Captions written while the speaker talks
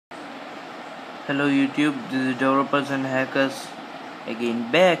Hello YouTube, this is Developers and Hackers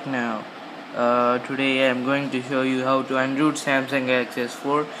again back now. Today I am going to show you how to unroot Samsung Galaxy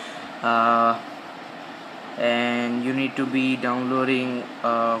S4, uh, and you need to be downloading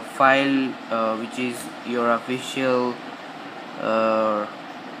a file which is your official uh,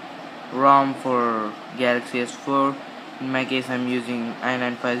 ROM for Galaxy S4. In my case I'm using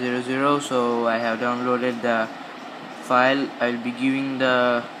i9500, so I have downloaded the file. I'll be giving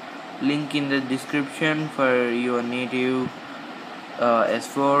the link in the description for your native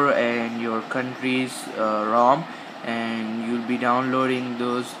S4 and your country's ROM, and you'll be downloading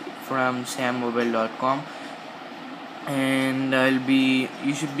those from sammobile.com, and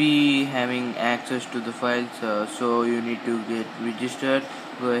you should be having access to the files, so you need to get registered.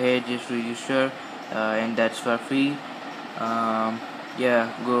 Go ahead, just register, and that's for free.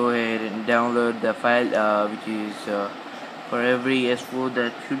 Yeah, go ahead and download the file, which is for every S4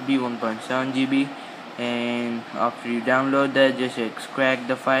 that should be 1.7 GB, and after you download that, just extract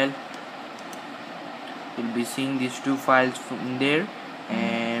the file. You'll be seeing these two files from there,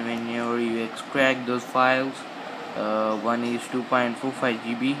 and whenever you extract those files, one is 2.45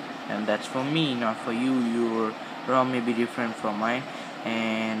 GB, and that's for me, not for you. Your ROM may be different from mine,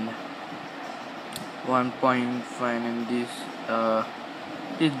 and 1.5, and this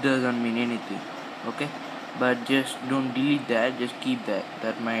doesn't mean anything, okay? But just don't delete that, just keep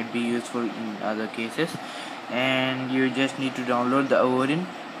that might be useful in other cases. And you just need to download the Odin.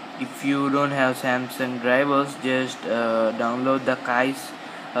 If you don't have Samsung drivers, just download the Kais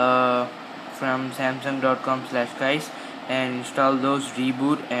from samsung.com/Kais and install those,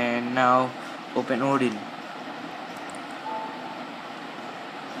 reboot, and now open Odin.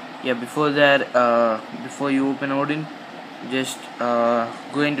 Yeah, before that, before you open Odin, just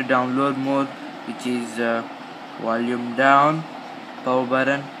go into download mode, which is volume down, power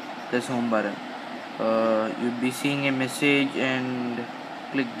button plus home button. You'll be seeing a message, and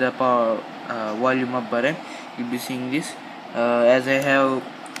click the power volume up button. You'll be seeing this. As I have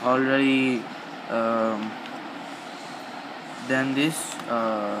already done this,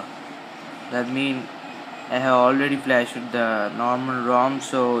 that means I have already flashed the normal ROM,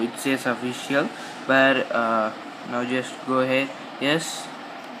 so it says official. But now just go ahead. Yes,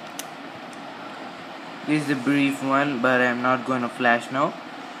 this is a brief one, but I'm not going to flash now.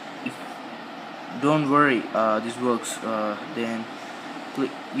 Don't worry, this works. Then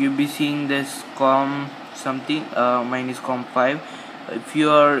you'll be seeing this COM something. Mine is COM 5. If you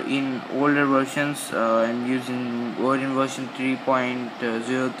are in older versions, I'm using Odin version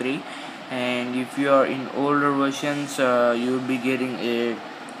 3.03, and if you are in older versions, you'll be getting a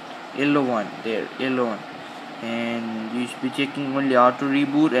yellow one there, and you should be checking only auto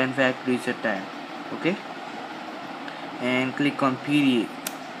reboot and factory reset time. Okay, and click on PDA.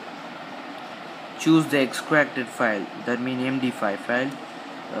 Choose the extracted file, that means MD5 file,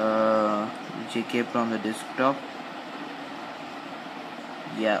 which I kept on the desktop.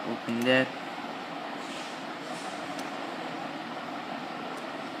 Yeah, open that.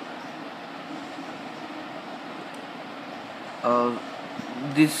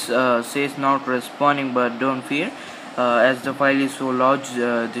 This says not responding, but don't fear, as the file is so large,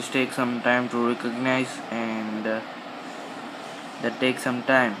 this takes some time to recognize, and that takes some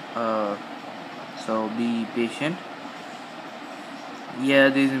time, so be patient. Yeah,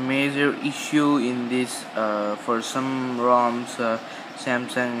 there's a major issue in this. For some ROMs,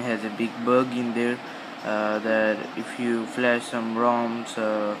 Samsung has a big bug in there, that if you flash some ROMs,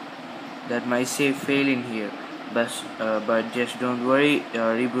 that might say fail in here, but just don't worry,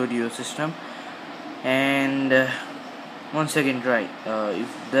 reboot your system, and once again try. If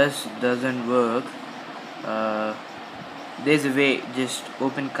this doesn't work, there's a way. Just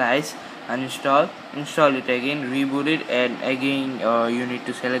open Kais, uninstall, install it again, reboot it, and again you need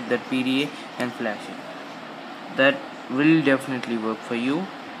to select that PDA and flash it. That will definitely work for you.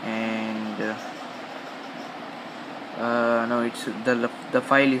 And no, it's the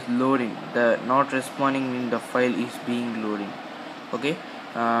file is loading. The not responding means the file is being loading. Okay.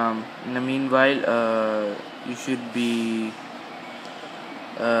 In the meanwhile, you should be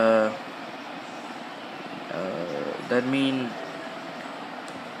that means,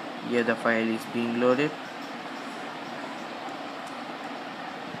 yeah, the file is being loaded.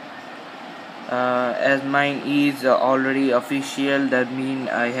 As mine is already official, that means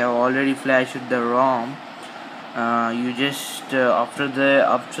I have already flashed the ROM. You just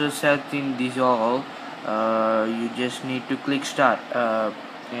after selecting this all, you just need to click start,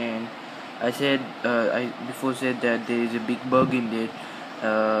 and I before said that there is a big bug in there.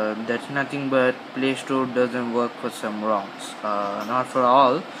 That's nothing but Play Store doesn't work for some ROMs, not for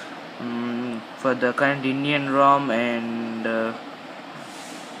all. for the current Indian ROM and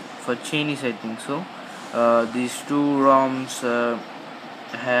for Chinese, I think so. These two ROMs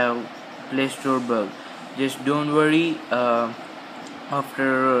have Play Store bug. Just don't worry.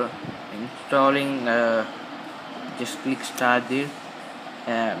 After installing, just click start there.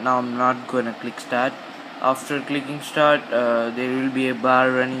 Now I'm not gonna click start. After clicking start, there will be a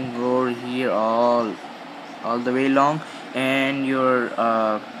bar running over here all the way long, and your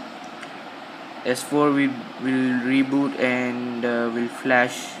S4 will reboot and will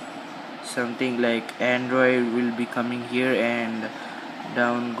flash something like Android will be coming here, and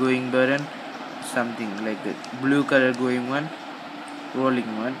down going button, something like that, blue color going one,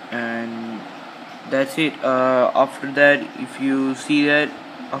 rolling one, and that's it. After that, if you see that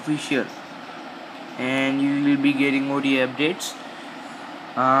official, and you will be getting OTA updates,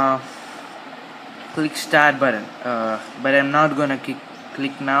 click start button, but I'm not gonna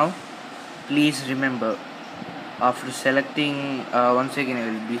click now. Please remember, after selecting, once again I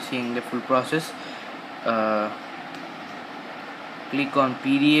will be seeing the full process. Click on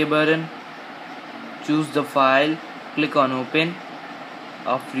PDA button, choose the file, click on open.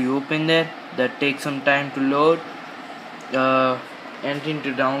 After you open that takes some time to load. Enter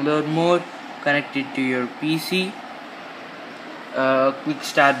into download mode, connect it to your PC, click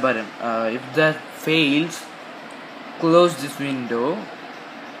start button. If that fails, close this window.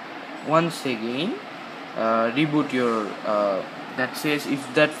 Once again, reboot your that says.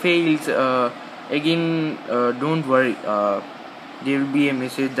 If that fails again, don't worry, there will be a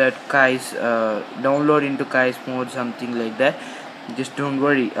message that Kai's download into Kai's mode, something like that. Just don't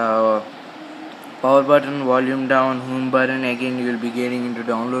worry. Power button, volume down, home button, again you will be getting into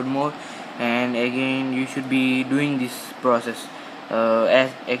download mode, and again you should be doing this process.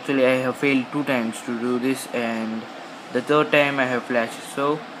 As actually I have failed 2 times to do this, and the third time I have flashed,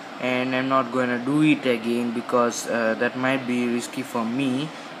 so, and I'm not gonna do it again because that might be risky for me,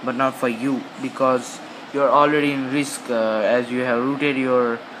 but not for you, because you're already in risk as you have rooted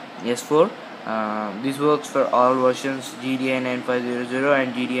your S4. This works for all versions, i9500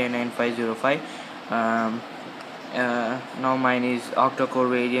 and i9505. Now mine is octa-core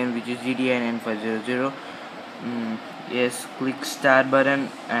variant, which is i9500. Yes, click start button.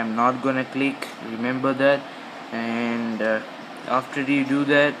 I'm not gonna click, remember that. And after you do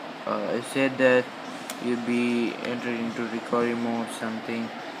that, I said that you'll be entered into recovery mode, something.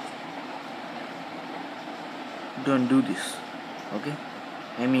 Don't do this, okay?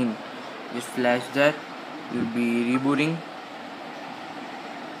 I mean, just flash that. You'll be rebooting.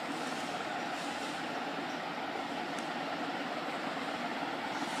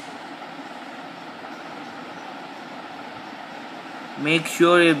 Make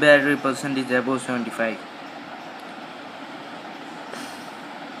sure your battery percent is above 75.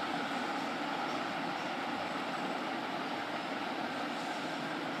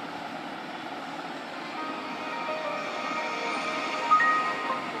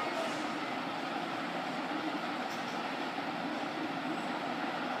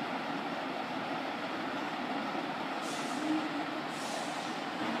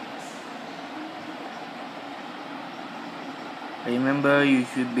 Remember, you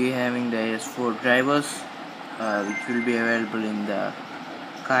should be having the S4 drivers, which will be available in the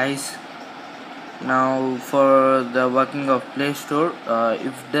Kais. Now for the working of Play Store,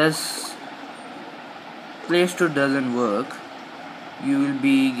 if this Play Store doesn't work, you will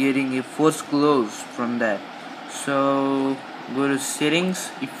be getting a force close from that. So go to settings.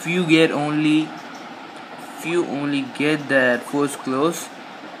 If you only get that force close,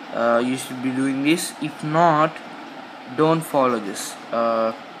 you should be doing this. If not, don't follow this.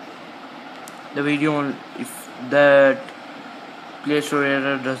 The video, if that Play Store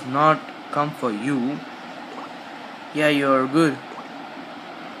error does not come for you, yeah, you're good.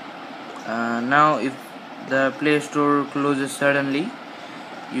 Now if the Play Store closes suddenly,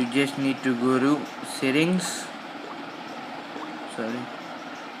 you just need to go to settings,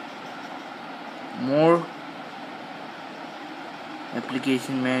 more,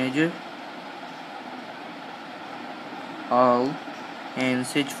 application manager, all, and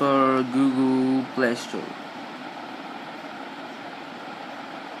search for Google Play Store.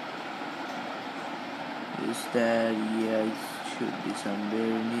 Is that, yeah, it should be somewhere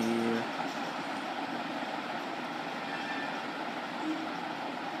in here.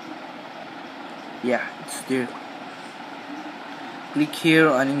 Yeah, it's there. Click here,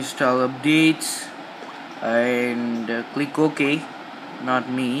 uninstall updates, and click OK. Not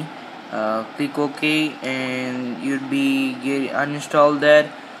me. Click OK, and you'll be uninstall that,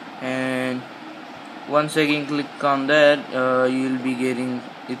 and Once again click on that, you'll be getting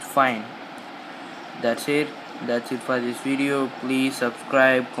it fine. That's it for this video. Please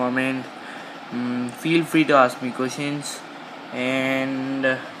subscribe, comment, feel free to ask me questions, and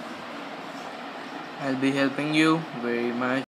I'll be helping you very much.